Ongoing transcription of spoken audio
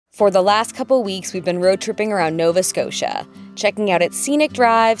For the last couple weeks, we've been road tripping around Nova Scotia, checking out its scenic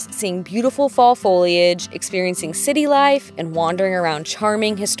drives, seeing beautiful fall foliage, experiencing city life, and wandering around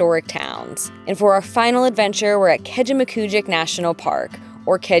charming historic towns. And for our final adventure, we're at Kejimkujik National Park,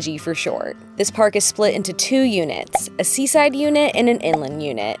 or Keji for short. This park is split into 2 units, a seaside unit and an inland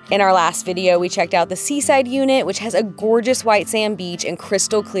unit. In our last video, we checked out the seaside unit, which has a gorgeous white sand beach and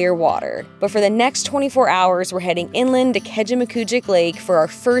crystal clear water. But for the next 24 hours, we're heading inland to Kejimkujik Lake for our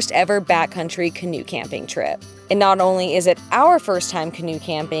first ever backcountry canoe camping trip. And not only is it our first time canoe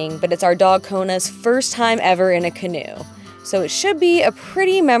camping, but it's our dog Kona's first time ever in a canoe. So it should be a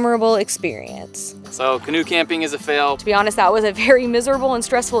pretty memorable experience. So canoe camping is a fail. To be honest, that was a very miserable and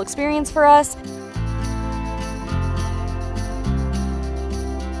stressful experience for us.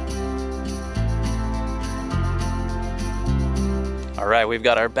 All right, we've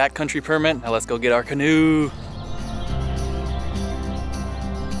got our backcountry permit. Now let's go get our canoe.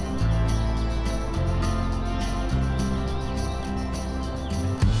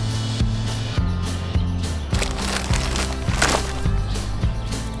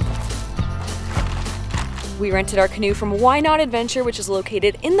 We rented our canoe from Why Not Adventure, which is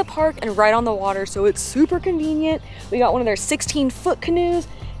located in the park and right on the water, so it's super convenient. We got one of their 16-foot canoes,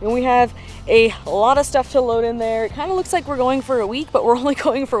 and we have a lot of stuff to load in there. It kind of looks like we're going for a week, but we're only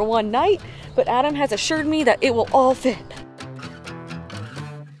going for one night. But Adam has assured me that it will all fit.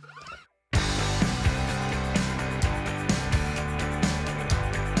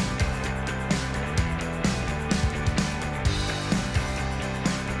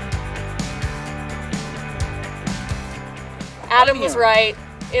 Adam was right.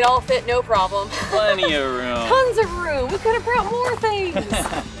 It all fit, no problem. Plenty of room. Tons of room. We could have brought more things.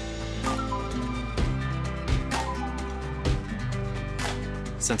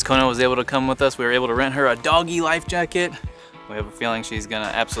 Since Kona was able to come with us, we were able to rent her a doggy life jacket. We have a feeling she's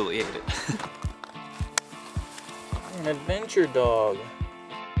gonna absolutely hate it. An adventure dog.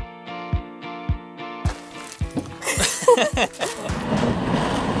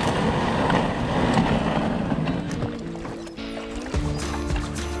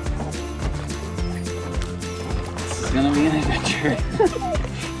 It's gonna be an adventure.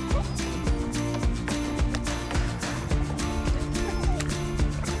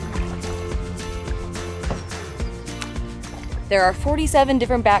 There are 47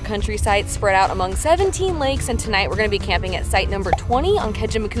 different backcountry sites spread out among 17 lakes, and tonight we're going to be camping at site number 20 on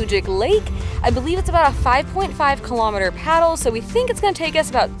Kejimkujik Lake. I believe it's about a 5.5 kilometer paddle, so we think it's going to take us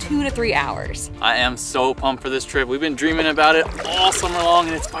about 2 to 3 hours. I am so pumped for this trip. We've been dreaming about it all summer long,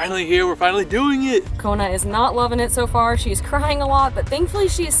 and it's finally here. We're finally doing it. Kona is not loving it so far. She's crying a lot, but thankfully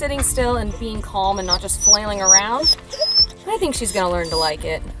she is sitting still and being calm and not just flailing around. I think she's going to learn to like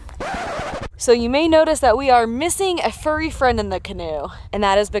it. So you may notice that we are missing a furry friend in the canoe, and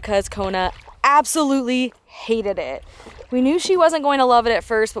that is because Kona absolutely hated it. We knew she wasn't going to love it at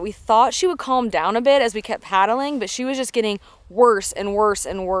first, but we thought she would calm down a bit as we kept paddling, but she was just getting worse and worse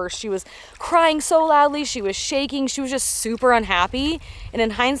and worse. She was crying so loudly, she was shaking, she was just super unhappy. And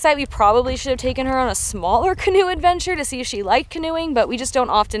in hindsight, we probably should have taken her on a smaller canoe adventure to see if she liked canoeing, but we just don't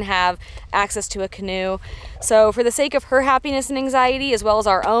often have access to a canoe. So for the sake of her happiness and anxiety, as well as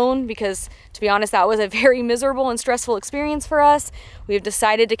our own, because to be honest, that was a very miserable and stressful experience for us, we have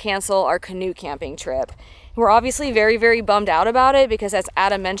decided to cancel our canoe camping trip. We're obviously very, very bummed out about it because, as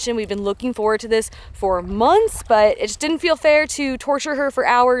Adam mentioned, we've been looking forward to this for months, but it just didn't feel fair to torture her for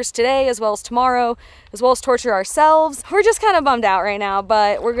hours today as well as tomorrow, as well as torture ourselves. We're just kind of bummed out right now,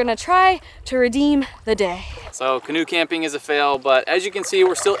 but we're gonna try to redeem the day. So canoe camping is a fail, but as you can see,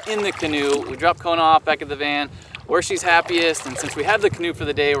 we're still in the canoe. We dropped Kona off back at the van where she's happiest, and since we have the canoe for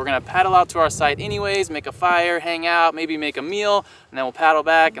the day, we're gonna paddle out to our site anyways, make a fire, hang out, maybe make a meal, and then we'll paddle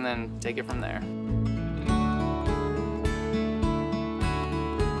back and then take it from there.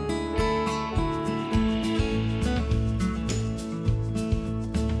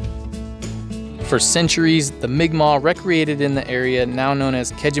 For centuries, the Mi'kmaq recreated in the area now known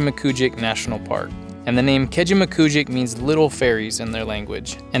as Kejimkujik National Park. And the name Kejimkujik means little fairies in their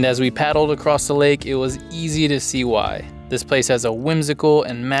language. And as we paddled across the lake, it was easy to see why. This place has a whimsical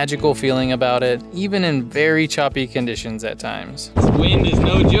and magical feeling about it, even in very choppy conditions at times. This wind is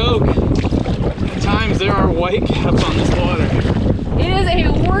no joke. At times there are white caps on this water. It is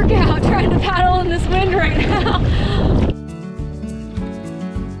a workout trying to paddle in this wind right now.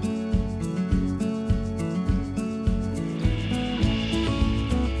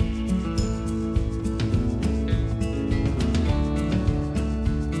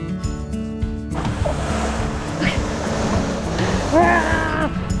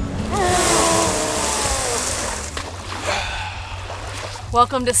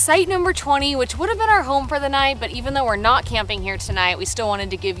 Welcome to site number 20, which would have been our home for the night, but even though we're not camping here tonight, we still wanted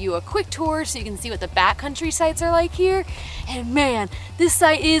to give you a quick tour so you can see what the backcountry sites are like here. And man, this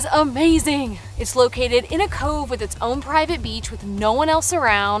site is amazing. It's located in a cove with its own private beach with no one else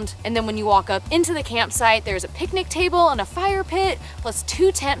around. And then when you walk up into the campsite, there's a picnic table and a fire pit, plus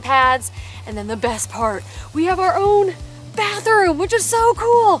 2 tent pads. And then the best part, we have our own bathroom, which is so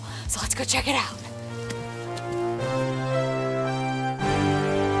cool. So let's go check it out.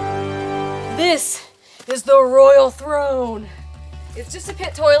 This is the royal throne. It's just a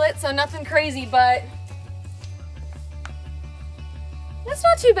pit toilet, so nothing crazy, but it's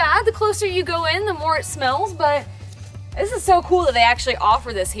not too bad. The closer you go in, the more it smells, but this is so cool that they actually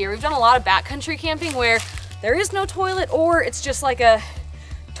offer this here. We've done a lot of backcountry camping where there is no toilet, or it's just like a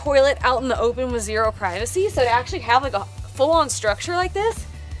toilet out in the open with zero privacy. So to actually have like a full-on structure like this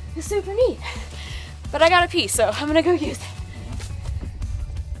is super neat. But I gotta pee, so I'm gonna go use it.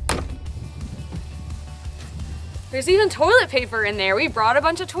 There's even toilet paper in there. We brought a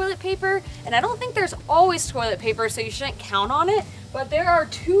bunch of toilet paper, and I don't think there's always toilet paper, so you shouldn't count on it, but there are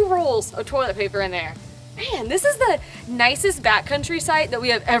 2 rolls of toilet paper in there. Man, this is the nicest backcountry site that we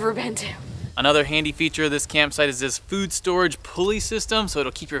have ever been to. Another handy feature of this campsite is this food storage pulley system, so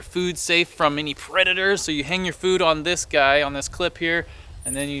it'll keep your food safe from any predators. So you hang your food on this guy, on this clip here,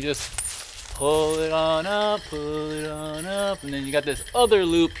 and then you just pull it on up, and then you got this other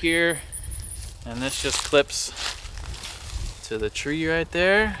loop here, and this just clips to the tree right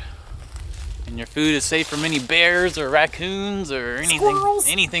there, and your food is safe from any bears or raccoons or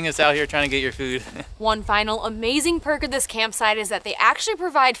anything that's out here trying to get your food. One final amazing perk of this campsite is that they actually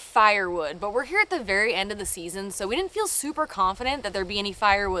provide firewood, but we're here at the very end of the season, so we didn't feel super confident that there'd be any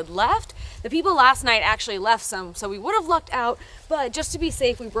firewood left. The people last night actually left some, so we would have lucked out, but just to be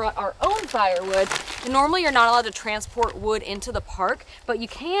safe, we brought our own firewood. And normally you're not allowed to transport wood into the park, but you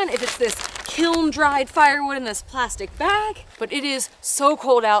can if it's this kiln-dried firewood in this plastic bag. But it is so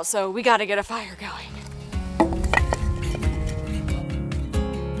cold out, so we gotta get a fire going.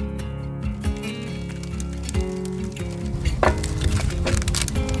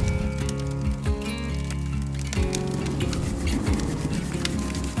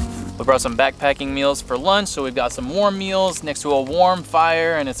 We brought some backpacking meals for lunch, so we've got some warm meals next to a warm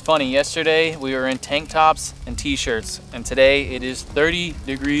fire. And it's funny, yesterday we were in tank tops and t-shirts, and today it is 30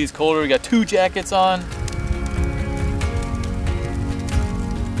 degrees colder. We got 2 jackets on.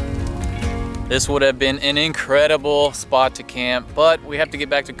 This would have been an incredible spot to camp, but we have to get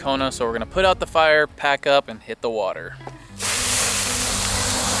back to Kona, so we're gonna put out the fire, pack up, and hit the water.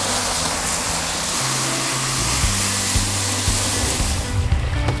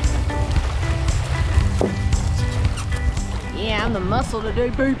 Yeah, I'm the muscle today,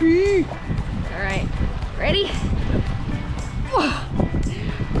 baby. All right, ready?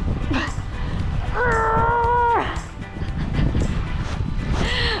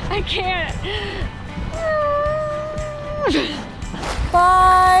 I can't.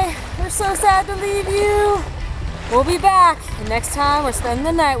 Bye. We're so sad to leave you. We'll be back, and next time we're spending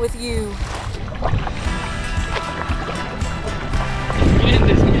the night with you. Wind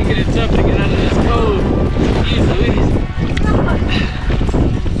is making it tough to get out of this cove. Jeez Louise. I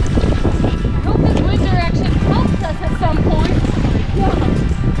hope this wind direction helps us at some point. Oh my God.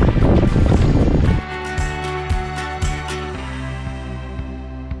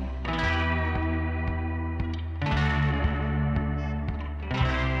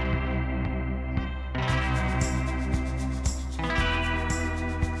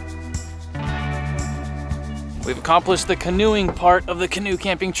 We've accomplished the canoeing part of the canoe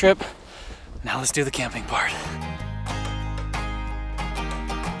camping trip. Now let's do the camping part.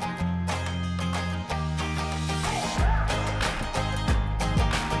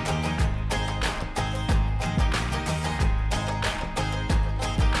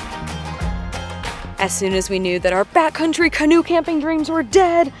 As soon as we knew that our backcountry canoe camping dreams were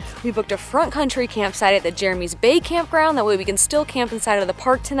dead, we booked a front country campsite at the Jeremy's Bay campground. That way we can still camp inside of the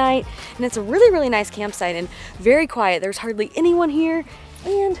park tonight. And it's a really, really nice campsite and very quiet. There's hardly anyone here,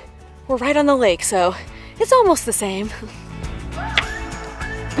 and we're right on the lake, so it's almost the same.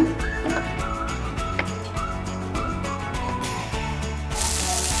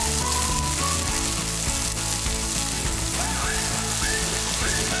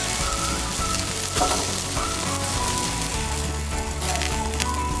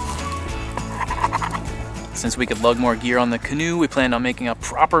 Since we could lug more gear on the canoe, we planned on making a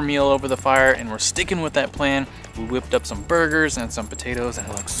proper meal over the fire, and we're sticking with that plan. We whipped up some burgers and some potatoes, and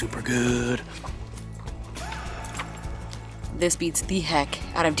it looks super good. This beats the heck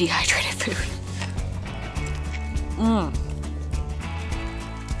out of dehydrated food.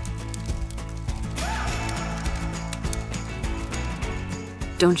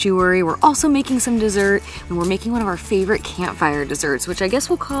 don't you worry, we're also making some dessert, and we're making one of our favorite campfire desserts, which I guess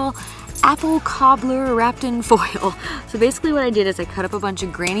we'll call apple cobbler wrapped in foil. So basically what I did is I cut up a bunch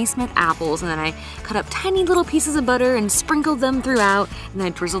of Granny Smith apples, and then I cut up tiny little pieces of butter and sprinkled them throughout, and then I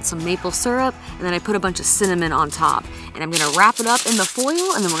drizzled some maple syrup, and then I put a bunch of cinnamon on top. And I'm gonna wrap it up in the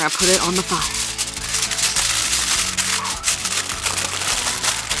foil, and then we're gonna put it on the fire.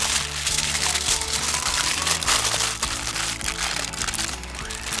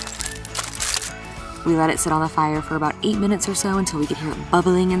 We let it sit on the fire for about 8 minutes or so until we could hear it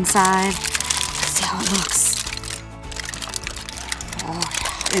bubbling inside. Let's see how it looks. Oh,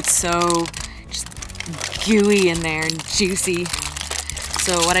 it's so just gooey in there and juicy.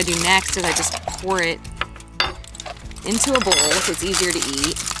 So what I do next is I just pour it into a bowl so it's easier to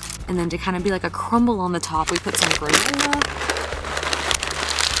eat. And then to kind of be like a crumble on the top, we put some granola.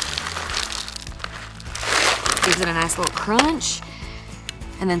 Gives it a nice little crunch.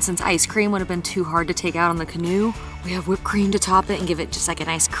 And then since ice cream would have been too hard to take out on the canoe, we have whipped cream to top it and give it just like a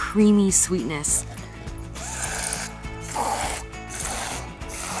nice creamy sweetness.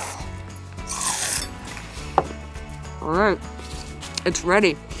 All right, it's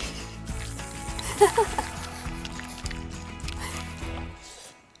ready.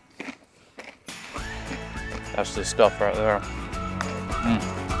 That's the stuff right there.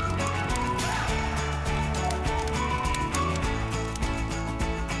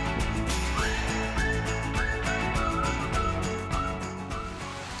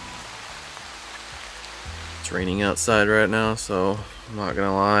 It's raining outside right now, so I'm not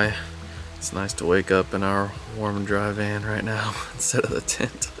gonna lie, it's nice to wake up in our warm and dry van right now instead of the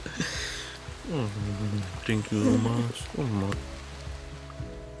tent. Thank you, Moss.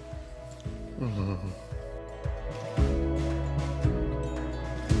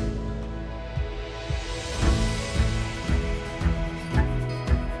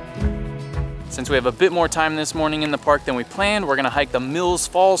 Since we have a bit more time this morning in the park than we planned, we're gonna hike the Mills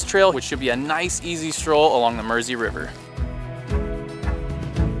Falls Trail, which should be a nice, easy stroll along the Mersey River.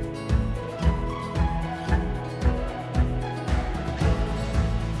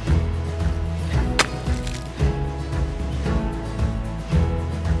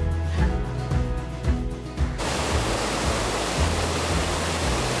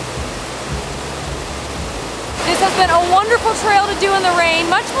 This has been a wonderful trail to do in the rain,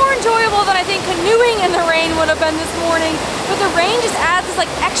 much more enjoyable than I think canoeing in the rain would have been this morning. But the rain just adds this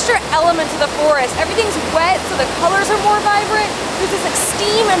like extra element to the forest. Everything's wet, so the colors are more vibrant. There's this like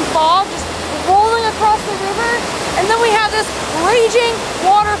steam and fog just rolling across the river. And then we have this raging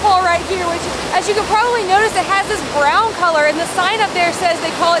waterfall right here, which, as you can probably notice, it has this brown color, and the sign up there says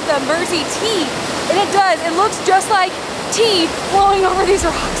they call it the Mersey tea. And it does, it looks just like tea flowing over these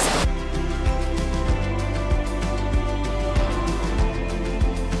rocks.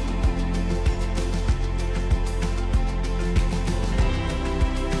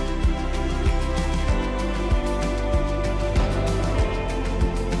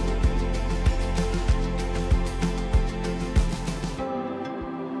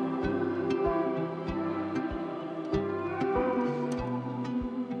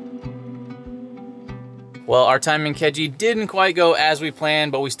 Well, our time in Keji didn't quite go as we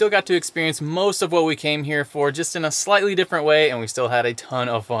planned, but we still got to experience most of what we came here for, just in a slightly different way, and we still had a ton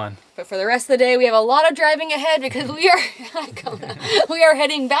of fun. But for the rest of the day, we have a lot of driving ahead because we are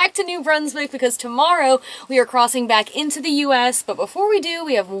heading back to New Brunswick because tomorrow we are crossing back into the US. But before we do,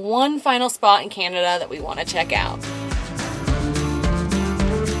 we have one final spot in Canada that we want to check out.